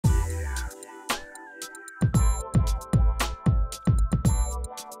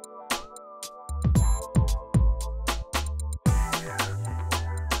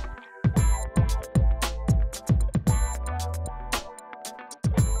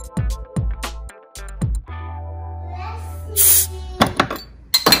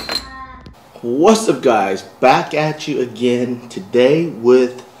What's up, guys? Back at you again today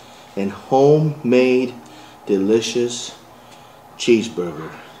with an homemade delicious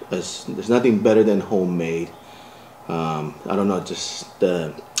cheeseburger. There's nothing better than homemade. I don't know, just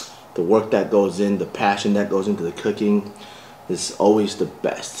the work that goes in, the passion that goes into the cooking is always the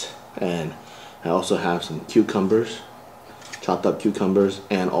best. And I also have some cucumbers, chopped up cucumbers,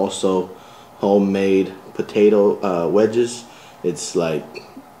 and also homemade potato wedges. It's like,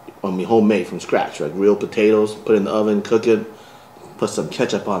 homemade from scratch, like real potatoes, put in the oven, cook it, put some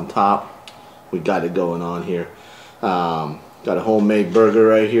ketchup on top. We got it going on here. Got a homemade burger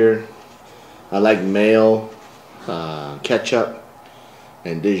right here. I like mayo, ketchup,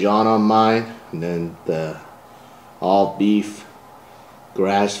 and Dijon on mine, and then the all beef,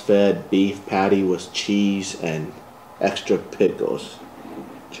 grass-fed beef patty with cheese and extra pickles.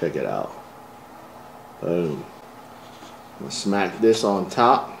 Check it out. Boom. I'm gonna smack this on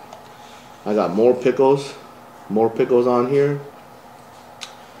top. I got more pickles on here,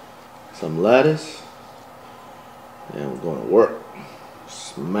 some lettuce, and we're going to work.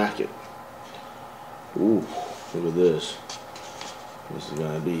 Smack it. Ooh, look at this. This is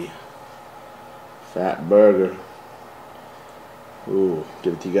going to be fat burger. Ooh,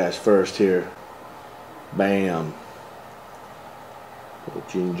 give it to you guys first here. Bam.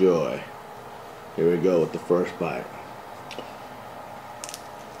 Hope you enjoy. Here we go with the first bite.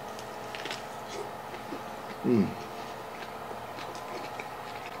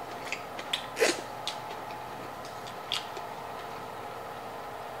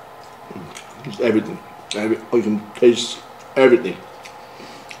 Just everything. You can taste everything.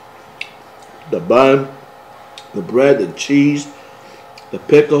 The bun, the bread, the cheese, the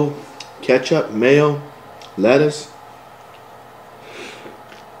pickle, ketchup, mayo, lettuce.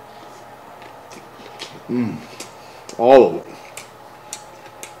 All of it.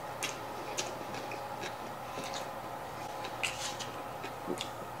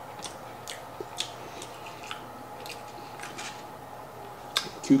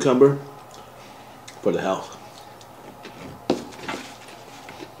 Cucumber for the health.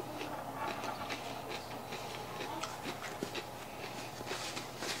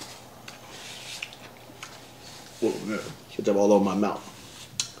 Oh, man. Ketchup all over my mouth.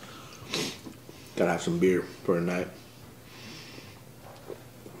 Gotta have some beer for a night.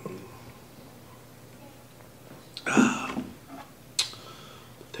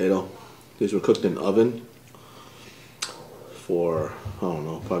 Potato. These were cooked in the oven for, I don't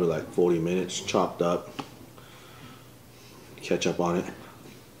know, probably like 40 minutes, chopped up, ketchup on it.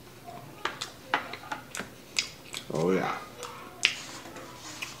 Oh yeah.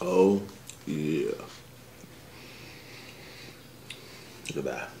 Oh yeah. Look at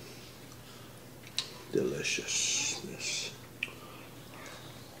that. Deliciousness.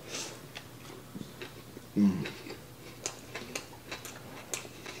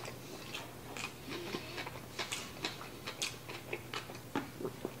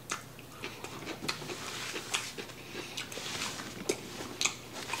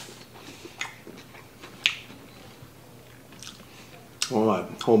 All right,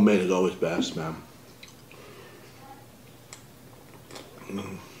 homemade is always best, man.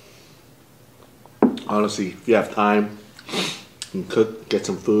 Honestly, if you have time and cook, get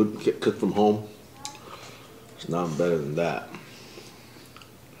some food, cook from home, it's nothing better than that.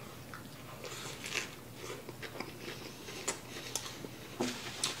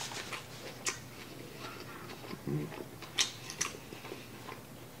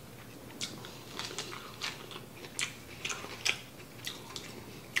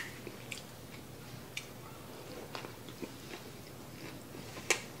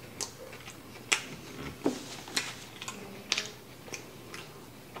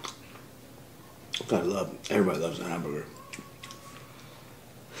 Everybody loves a hamburger.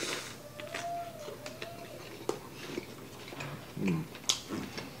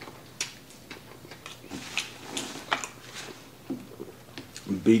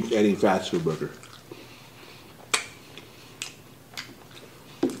 Beat any fast food burger.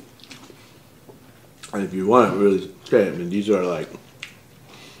 And if you want to really say it, I mean, these are like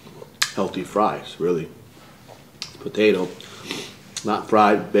healthy fries, really. Potato, not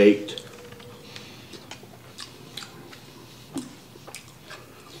fried, baked.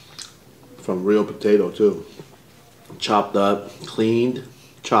 From real potato too. Chopped up, cleaned,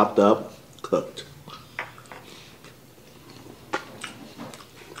 chopped up, cooked.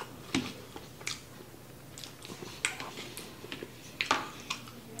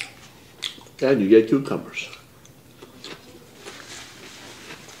 And you get cucumbers.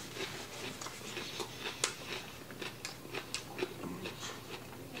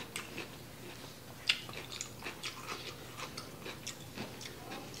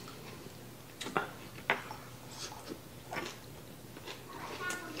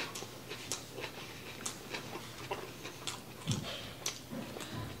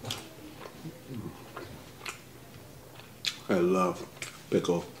 I love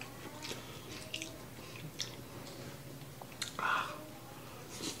pickle.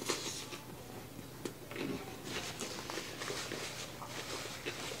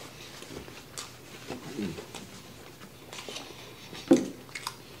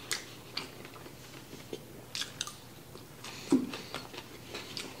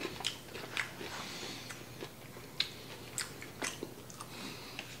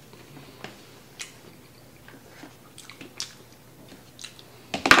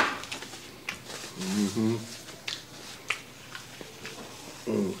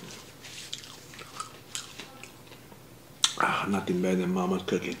 Nothing better than Mama's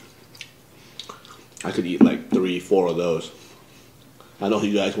cooking. I could eat like 3, 4 of those. I know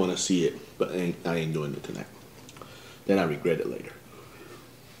you guys want to see it, but I ain't doing it tonight. Then I regret it later.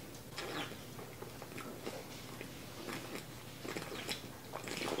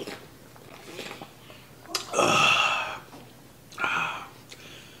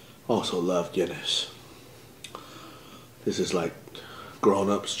 Also love Guinness. This is like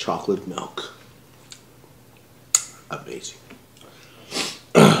grown-ups chocolate milk. Amazing.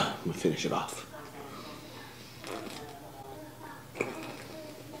 I'm gonna finish it off.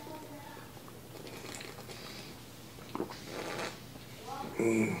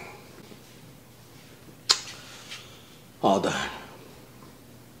 All done.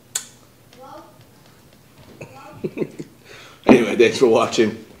 Anyway, thanks for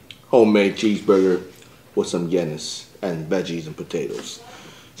watching. Homemade cheeseburger with some Guinness and veggies and potatoes.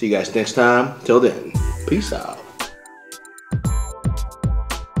 See you guys next time. Till then, peace out.